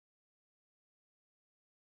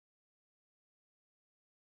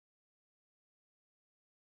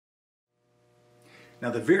Now,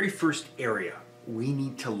 the very first area we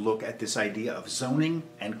need to look at this idea of zoning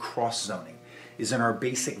and cross-zoning is in our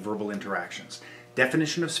basic verbal interactions.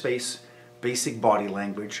 Definition of space, basic body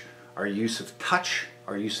language, our use of touch,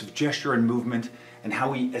 our use of gesture and movement, and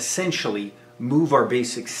how we essentially move our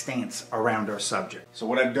basic stance around our subject. So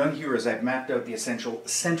what I've done here is I've mapped out the essential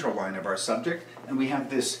center line of our subject, and we have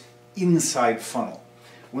this inside funnel.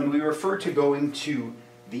 When we refer to going to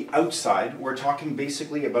the outside, we're talking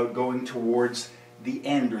basically about going towards the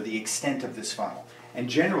end or the extent of this funnel. And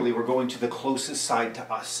generally we're going to the closest side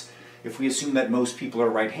to us. If we assume that most people are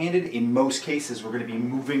right-handed, in most cases we're going to be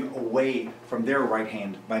moving away from their right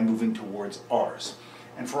hand by moving towards ours.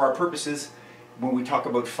 And for our purposes, when we talk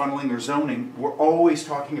about funneling or zoning, we're always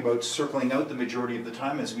talking about circling out the majority of the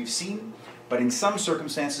time, as we've seen. But in some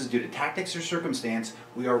circumstances, due to tactics or circumstance,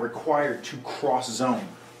 we are required to cross-zone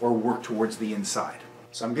or work towards the inside.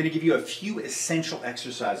 So I'm going to give you a few essential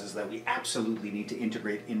exercises that we absolutely need to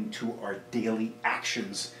integrate into our daily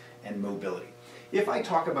actions and mobility. If I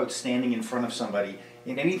talk about standing in front of somebody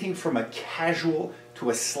in anything from a casual to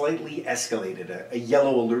a slightly escalated, a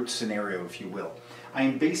yellow alert scenario, if you will, I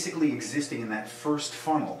am basically existing in that first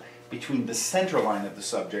funnel between the center line of the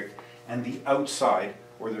subject and the outside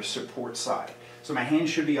or their support side. So my hands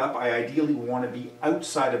should be up. I ideally want to be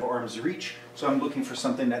outside of arm's reach. So I'm looking for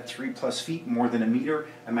something at 3+ feet, more than a meter,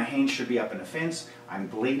 and my hands should be up in a fence. I'm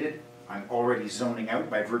bladed. I'm already zoning out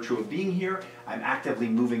by virtue of being here. I'm actively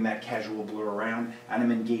moving that casual blur around, and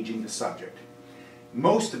I'm engaging the subject.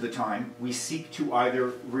 Most of the time, we seek to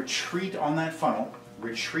either retreat on that funnel,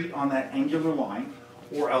 retreat on that angular line,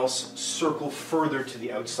 or else circle further to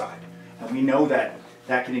the outside. And we know that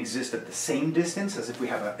that can exist at the same distance as if we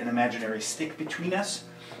have an imaginary stick between us.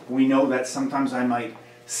 We know that sometimes I might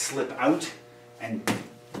slip out and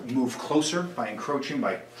move closer by encroaching,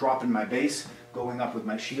 by dropping my base, going up with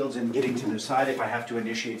my shields and getting to the side if I have to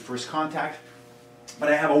initiate first contact.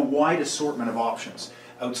 But I have a wide assortment of options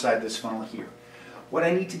outside this funnel here. What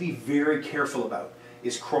I need to be very careful about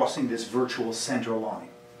is crossing this virtual center line.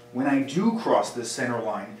 When I do cross this center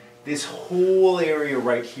line, this whole area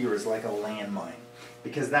right here is like a landmine,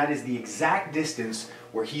 because that is the exact distance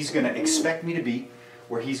where he's going to expect me to be,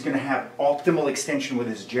 where he's going to have optimal extension with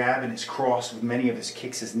his jab and his cross, with many of his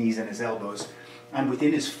kicks, his knees, and his elbows. I'm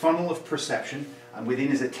within his funnel of perception. I'm within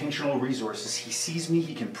his attentional resources. He sees me,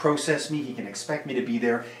 he can process me, he can expect me to be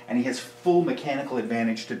there, and he has full mechanical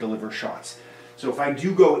advantage to deliver shots. So if I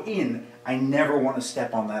do go in, I never want to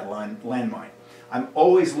step on that landmine. I'm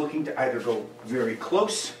always looking to either go very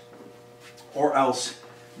close or else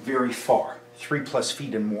very far, 3+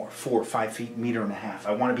 feet and more, 4 or 5 feet, 1.5 meters.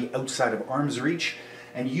 I want to be outside of arm's reach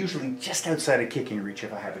and usually just outside of kicking reach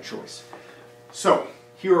if I have a choice. So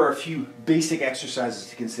here are a few basic exercises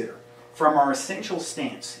to consider. From our essential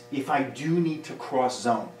stance, if I do need to cross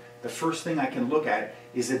zone, the first thing I can look at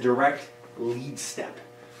is a direct lead step.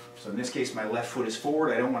 So in this case, my left foot is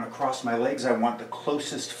forward. I don't want to cross my legs. I want the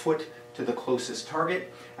closest foot to the closest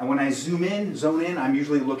target. And when I zoom in, zone in, I'm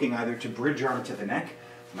usually looking either to bridge arm to the neck.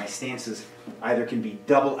 My stances either can be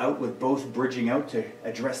double out with both bridging out to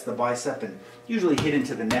address the bicep and usually hit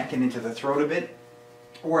into the neck and into the throat a bit.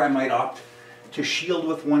 Or I might opt to shield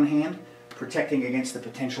with one hand, protecting against the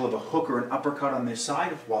potential of a hook or an uppercut on this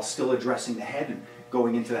side while still addressing the head and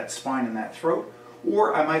going into that spine and that throat.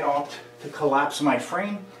 Or I might opt to collapse my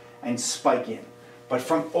frame and spike in. But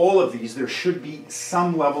from all of these, there should be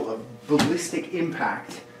some level of ballistic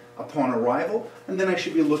impact upon arrival, and then I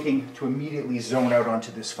should be looking to immediately zone out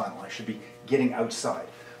onto this funnel. I should be getting outside.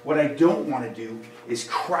 What I don't want to do is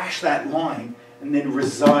crash that line and then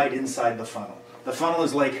reside inside the funnel. The funnel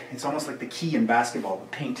is like, it's almost like the key in basketball, the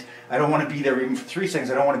paint. I don't want to be there even for 3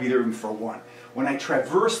 seconds. I don't want to be there even for 1. When I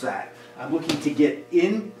traverse that, I'm looking to get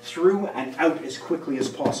in, through, and out as quickly as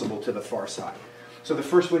possible to the far side. So the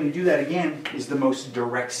first way to do that, again, is the most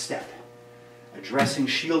direct step. Addressing,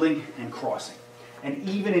 shielding, and crossing. And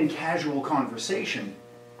even in casual conversation,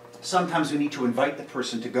 sometimes we need to invite the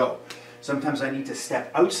person to go. Sometimes I need to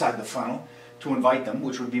step outside the funnel to invite them,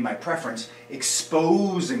 which would be my preference,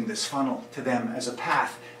 exposing this funnel to them as a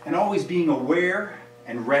path, and always being aware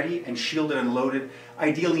and ready and shielded and loaded,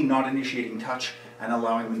 ideally not initiating touch and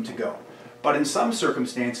allowing them to go. But in some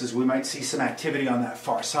circumstances, we might see some activity on that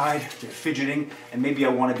far side, they're fidgeting, and maybe I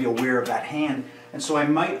want to be aware of that hand, and so I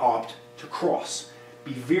might opt to cross.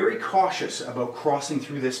 Be very cautious about crossing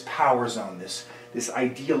through this power zone, this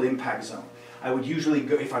ideal impact zone. I would usually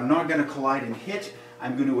go, if I'm not going to collide and hit,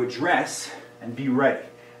 I'm going to address and be ready,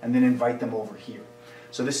 and then invite them over here.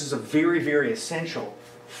 So this is a very, very essential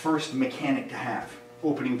first mechanic to have.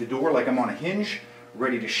 Opening the door like I'm on a hinge,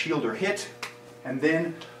 ready to shield or hit, and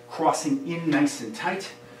then crossing in nice and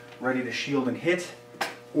tight, ready to shield and hit,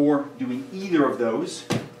 or doing either of those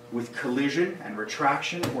with collision and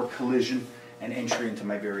retraction, or collision and entry into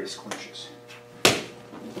my various clinches.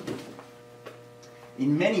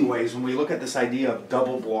 In many ways, when we look at this idea of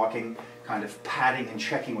double blocking, kind of patting and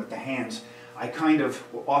checking with the hands, I kind of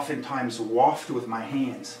oftentimes waft with my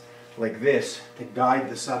hands like this to guide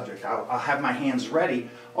the subject. I'll have my hands ready,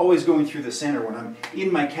 always going through the center. When I'm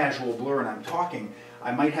in my casual blur and I'm talking,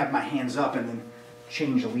 I might have my hands up and then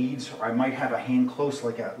change leads, or I might have a hand close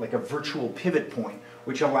like a virtual pivot point,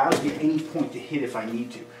 which allows me at any point to hit if I need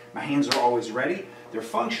to. My hands are always ready, they're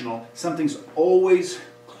functional, something's always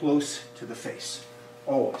close to the face.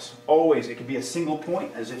 Always, always. It could be a single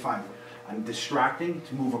point, as if I'm distracting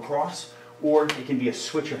to move across, or it can be a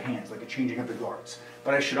switch of hands, like a changing of the guards.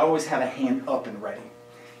 But I should always have a hand up and ready.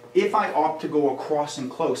 If I opt to go across and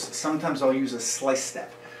close, sometimes I'll use a slice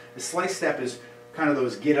step. The slice step is kind of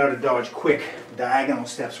those get out of dodge quick diagonal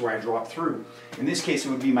steps where I drop through. In this case, it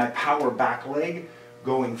would be my power back leg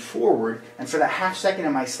going forward, and for that half second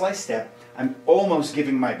in my slice step, I'm almost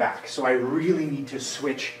giving my back. So I really need to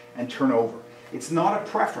switch and turn over. It's not a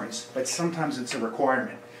preference, but sometimes it's a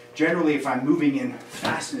requirement. Generally, if I'm moving in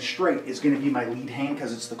fast and straight, it's going to be my lead hand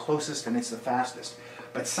because it's the closest and it's the fastest.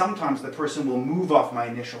 But sometimes the person will move off my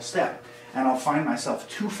initial step, and I'll find myself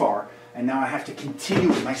too far, and now I have to continue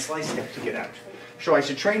with my slice step to get out. So I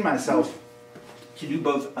should train myself to do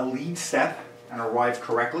both a lead step and arrive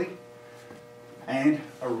correctly, and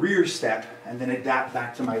a rear step and then adapt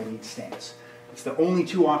back to my lead stance. It's the only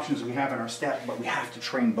two options we have in our step, but we have to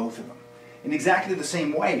train both of them. In exactly the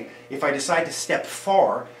same way, if I decide to step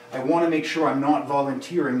far, I want to make sure I'm not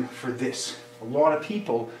volunteering for this. A lot of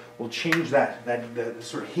people will change the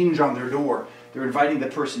sort of hinge on their door. They're inviting the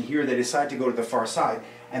person here, they decide to go to the far side,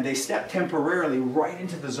 and they step temporarily right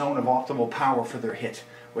into the zone of optimal power for their hit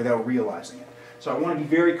without realizing it. So I want to be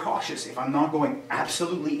very cautious. If I'm not going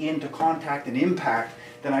absolutely into contact and impact,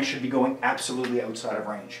 then I should be going absolutely outside of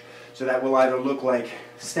range. So that will either look like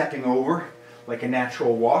stepping over, like a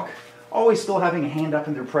natural walk, always still having a hand up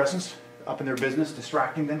in their presence, up in their business,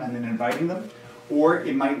 distracting them and then inviting them. Or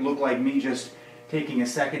it might look like me just taking a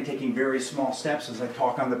second, taking very small steps as I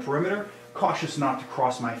talk on the perimeter, cautious not to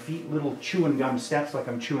cross my feet, little chewing gum steps like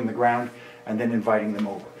I'm chewing the ground, and then inviting them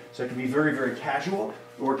over. So it can be very, very casual,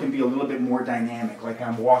 or it can be a little bit more dynamic, like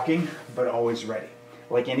I'm walking, but always ready.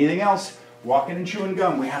 Like anything else, walking and chewing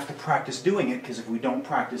gum, we have to practice doing it, because if we don't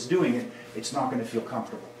practice doing it, it's not going to feel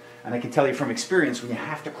comfortable. And I can tell you from experience, when you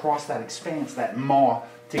have to cross that expanse, that maw,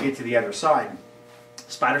 to get to the other side,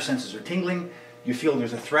 spider senses are tingling, you feel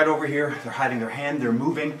there's a threat over here, they're hiding their hand, they're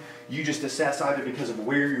moving. You just assess either because of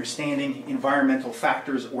where you're standing, environmental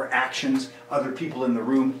factors, or actions, other people in the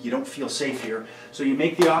room, you don't feel safe here. So you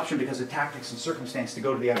make the option because of tactics and circumstance to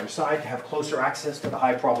go to the other side, to have closer access to the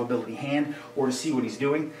high probability hand, or to see what he's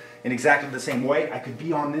doing. In exactly the same way, I could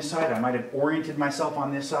be on this side, I might have oriented myself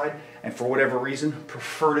on this side, and for whatever reason,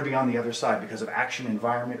 prefer to be on the other side because of action,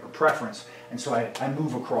 environment, or preference, and so I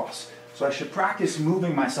move across. So I should practice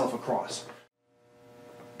moving myself across.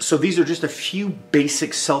 So these are just a few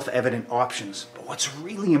basic self-evident options. But what's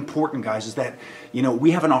really important, guys, is that,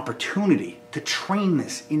 we have an opportunity to train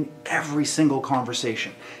this in every single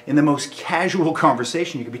conversation. In the most casual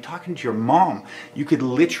conversation, you could be talking to your mom. You could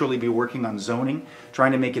literally be working on zoning,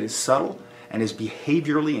 trying to make it as subtle and as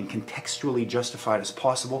behaviorally and contextually justified as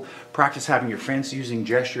possible. Practice having your friends using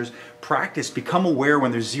gestures. Practice, become aware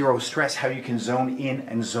when there's zero stress, how you can zone in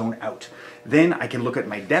and zone out. Then I can look at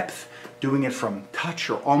my depth, doing it from touch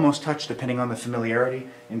or almost touch, depending on the familiarity,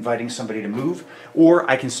 inviting somebody to move. Or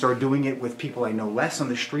I can start doing it with people I know less on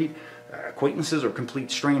the street, acquaintances or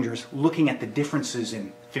complete strangers, looking at the differences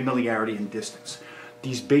in familiarity and distance.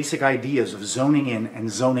 These basic ideas of zoning in and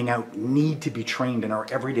zoning out need to be trained in our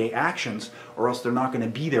everyday actions, or else they're not going to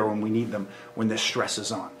be there when we need them, when the stress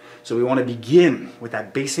is on. So we want to begin with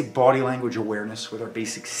that basic body language awareness, with our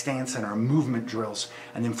basic stance and our movement drills,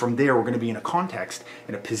 and then from there we're going to be in a context,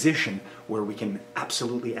 in a position where we can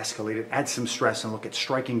absolutely escalate it, add some stress, and look at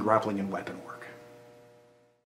striking, grappling, and weapon work.